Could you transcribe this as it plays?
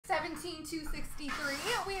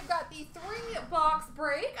19/263. We've got the 3-box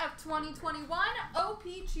break of 2021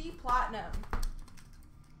 OPC Platinum.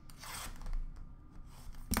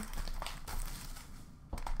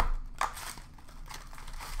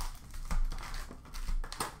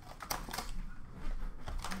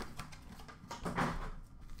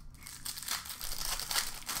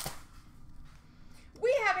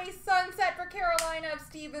 We have a Sunset for Carolina of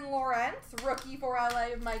Steven Lawrence, rookie for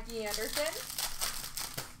LA of Mikey Anderson.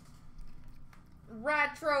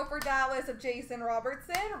 Retro for Dallas of Jason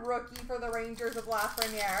Robertson, rookie for the Rangers of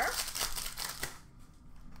Lafreniere.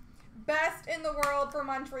 Best in the World for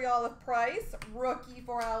Montreal of Price, rookie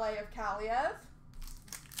for LA of Kaliev.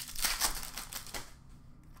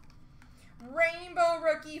 Rainbow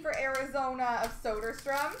rookie for Arizona of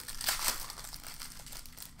Soderstrom.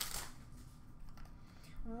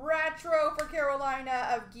 Retro for Carolina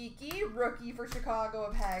of Geeky, rookie for Chicago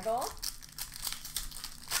of Hagel.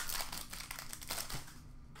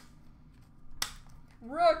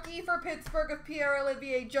 Rookie for Pittsburgh of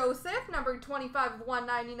Pierre-Olivier Joseph, number 25 of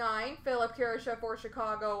 199, Philip Kirsha for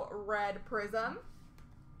Chicago, Red Prism.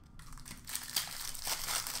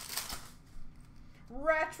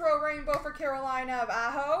 Retro Rainbow for Carolina of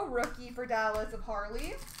Aho, rookie for Dallas of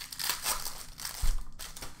Harley.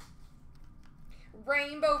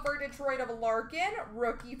 Rainbow for Detroit of Larkin,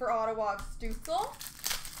 rookie for Ottawa of Stutzel.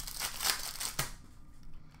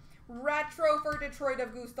 Retro for Detroit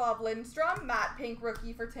of Gustav Lindstrom, matte pink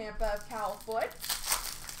rookie for Tampa of Cal Foote.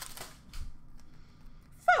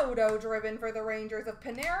 Photo driven for the Rangers of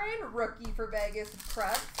Panarin, rookie for Vegas of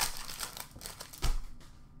Krebs.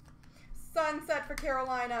 Sunset for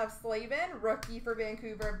Carolina of Slavin, rookie for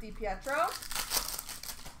Vancouver of DiPietro.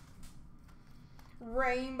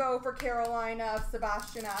 Rainbow for Carolina of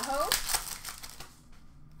Sebastian Aho.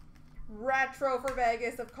 Retro for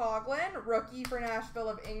Vegas of Coughlin, rookie for Nashville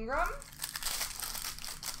of Ingram.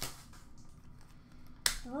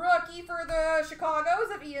 Rookie for the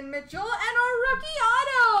Chicagos of Ian Mitchell, and a rookie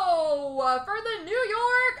auto for the New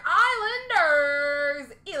York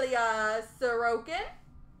Islanders, Ilya Sorokin.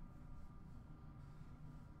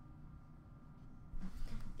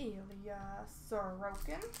 Ilya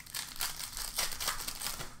Sorokin.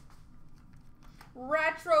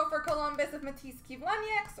 Retro for Columbus of Matisse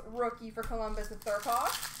Kivlenieks, rookie for Columbus of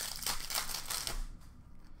Thurkoff.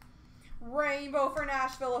 Rainbow for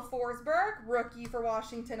Nashville of Forsberg, rookie for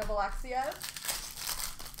Washington of Alexiev.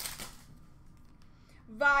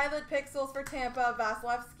 Violet Pixels for Tampa of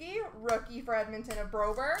Vasilevsky, rookie for Edmonton of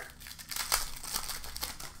Broberg.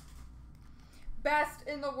 Best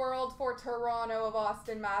in the World for Toronto of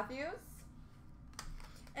Austin Matthews.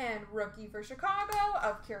 And rookie for Chicago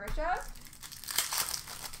of Kurashev.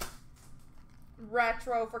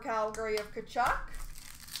 Retro for Calgary of Kachuk.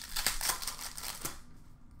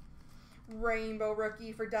 Rainbow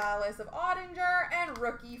rookie for Dallas of Ottinger, and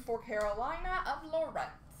rookie for Carolina of Lawrence.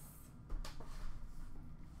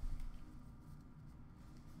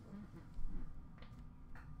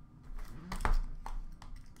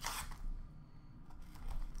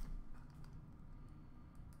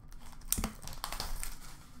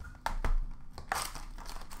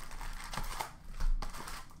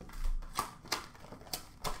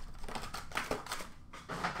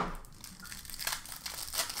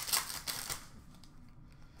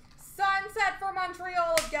 Sunset for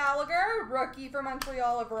Montreal of Gallagher, rookie for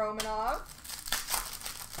Montreal of Romanov.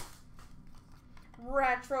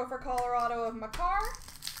 Retro for Colorado of Makar.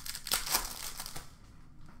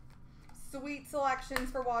 Sweet selections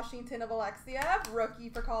for Washington of Alexiev, rookie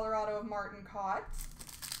for Colorado of Martin Kaut.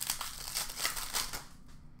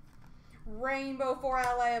 Rainbow for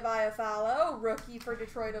LA of Iafallo, rookie for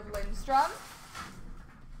Detroit of Lindstrom.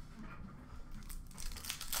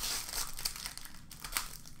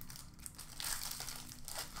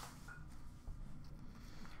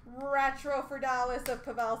 Retro for Dallas of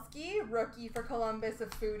Pavelski, rookie for Columbus of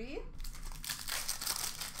Foodie.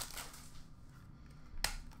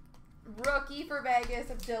 Rookie for Vegas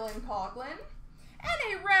of Dylan Coughlin. And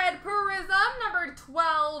a red Prism, number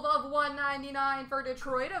 12 of 199 for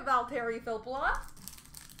Detroit of Valtteri Filppula.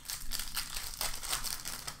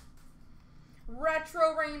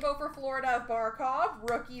 Retro Rainbow for Florida of Barkov,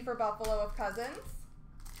 rookie for Buffalo of Cousins.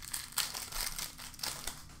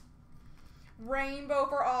 Rainbow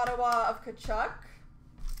for Ottawa of Kachuk.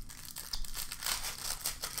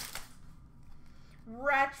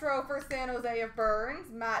 Retro for San Jose of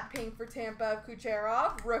Burns. Matte pink for Tampa of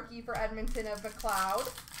Kucherov. Rookie for Edmonton of McLeod.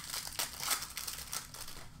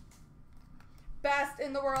 Best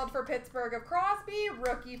in the World for Pittsburgh of Crosby.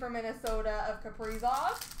 Rookie for Minnesota of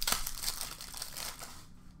Kaprizov.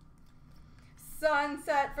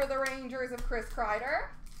 Sunset for the Rangers of Chris Kreider.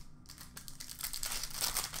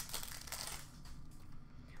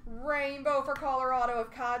 Rainbow for Colorado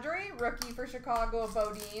of Kadri. Rookie for Chicago of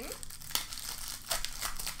Bodine.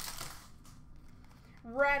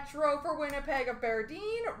 Retro for Winnipeg of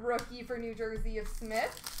Berdine. Rookie for New Jersey of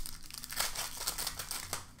Smith.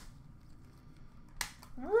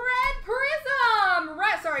 Red Prism!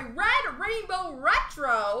 Red Rainbow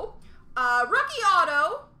Retro. Rookie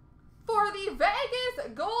auto for the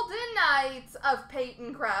Vegas Golden Knights of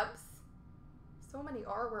Peyton Krebs. So many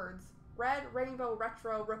R words. Red Rainbow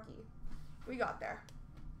Retro Rookie. We got there.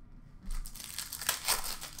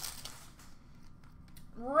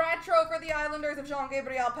 Retro for the Islanders of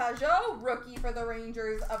Jean-Gabriel Pageau. Rookie for the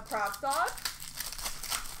Rangers of Kravtsov.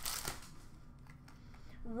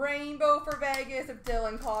 Rainbow for Vegas of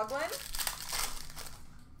Dylan Coghlan.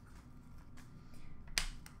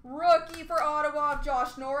 Rookie for Ottawa of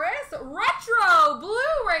Josh Norris. Retro Blue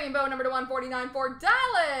Rainbow number /149 for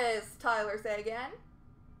Dallas, Tyler Seguin.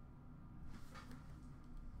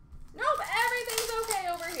 Nope, everything's okay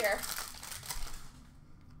over here.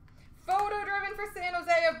 Photo driven for San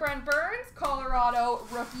Jose of Brent Burns. Colorado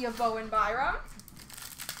rookie of Bowen Byram.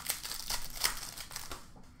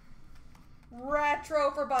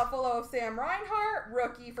 Retro for Buffalo of Sam Reinhart.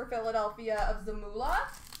 Rookie for Philadelphia of Zamula.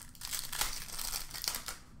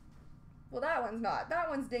 Well, that one's not. That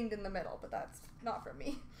one's dinged in the middle, but that's not from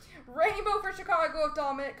me. Rainbow for Chicago of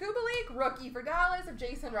Dominic Kubalik. Rookie for Dallas of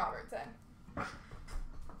Jason Robertson.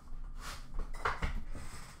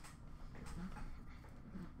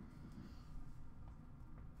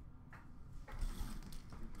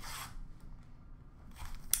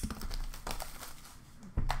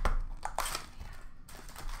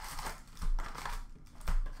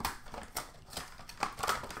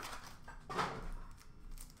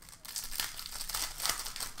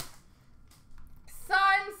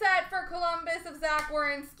 For Columbus of Zach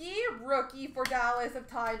Werenski. Rookie for Dallas of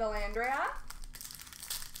Ty Dellandrea.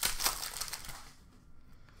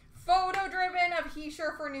 Photo driven of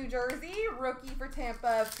Heischer for New Jersey. Rookie for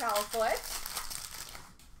Tampa of Cal Foot.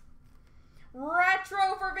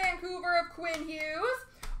 Retro for Vancouver of Quinn Hughes.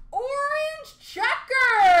 Orange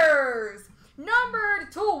checkers!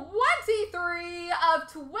 Numbered 23 of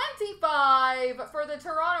 25 for the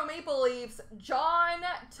Toronto Maple Leafs, John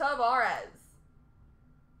Tavares.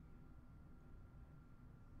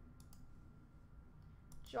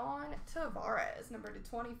 John Tavares, number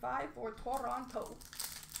 /25 for Toronto.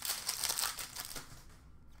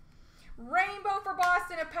 Rainbow for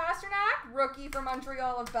Boston of Pasternak. Rookie for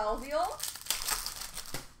Montreal of Belleville.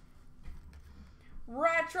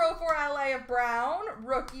 Retro for LA of Brown.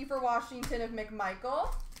 Rookie for Washington of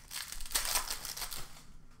McMichael.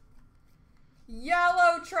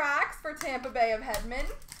 Yellow tracks for Tampa Bay of Hedman.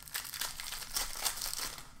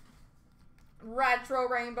 Retro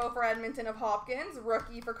Rainbow for Edmonton of Hopkins.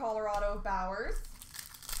 Rookie for Colorado of Bowers.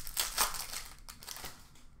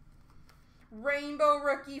 Rainbow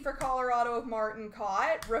Rookie for Colorado of Martin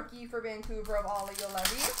Cott. Rookie for Vancouver of Ollie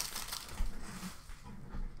Olevi.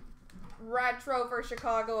 Retro for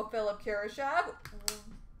Chicago of Philip Kurashev.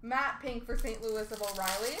 Matte Pink for St. Louis of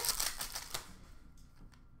O'Reilly.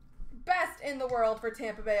 Best in the world for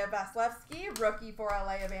Tampa Bay of Vasilevsky. Rookie for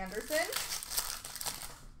LA of Anderson.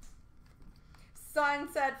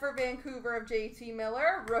 Sunset for Vancouver of JT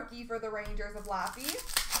Miller. Rookie for the Rangers of Laffy.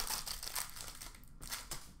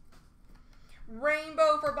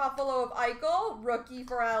 Rainbow for Buffalo of Eichel. Rookie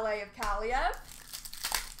for LA of Kaliev.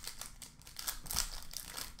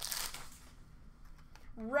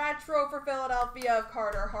 Retro for Philadelphia of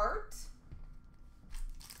Carter Hart.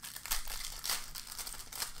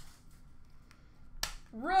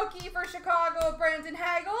 Rookie for Chicago of Brandon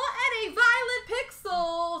Hagel. And a Violet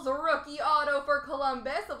Pixels rookie auto for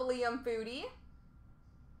Columbus of Liam Foudy.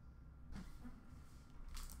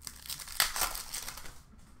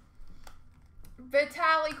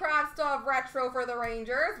 Vitaly Kravtsov retro for the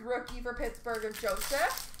Rangers. Rookie for Pittsburgh of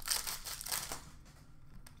Joseph.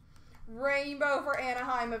 Rainbow for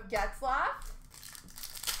Anaheim of Getzlaff.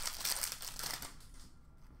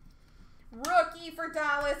 Rookie for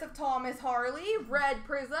Dallas of Thomas Harley. Red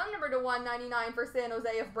Prism, number /199 for San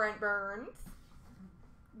Jose of Brent Burns.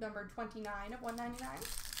 Number 29 of 199.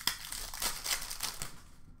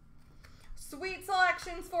 Sweet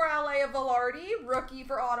selections for LA of Velarde. Rookie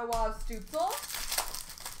for Ottawa of Stützle.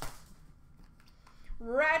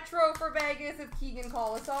 Retro for Vegas of Keegan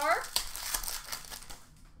Colasar.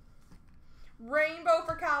 Rainbow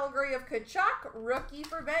for Calgary of Kachuk. Rookie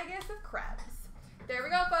for Vegas of Krebs. There we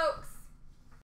go, folks.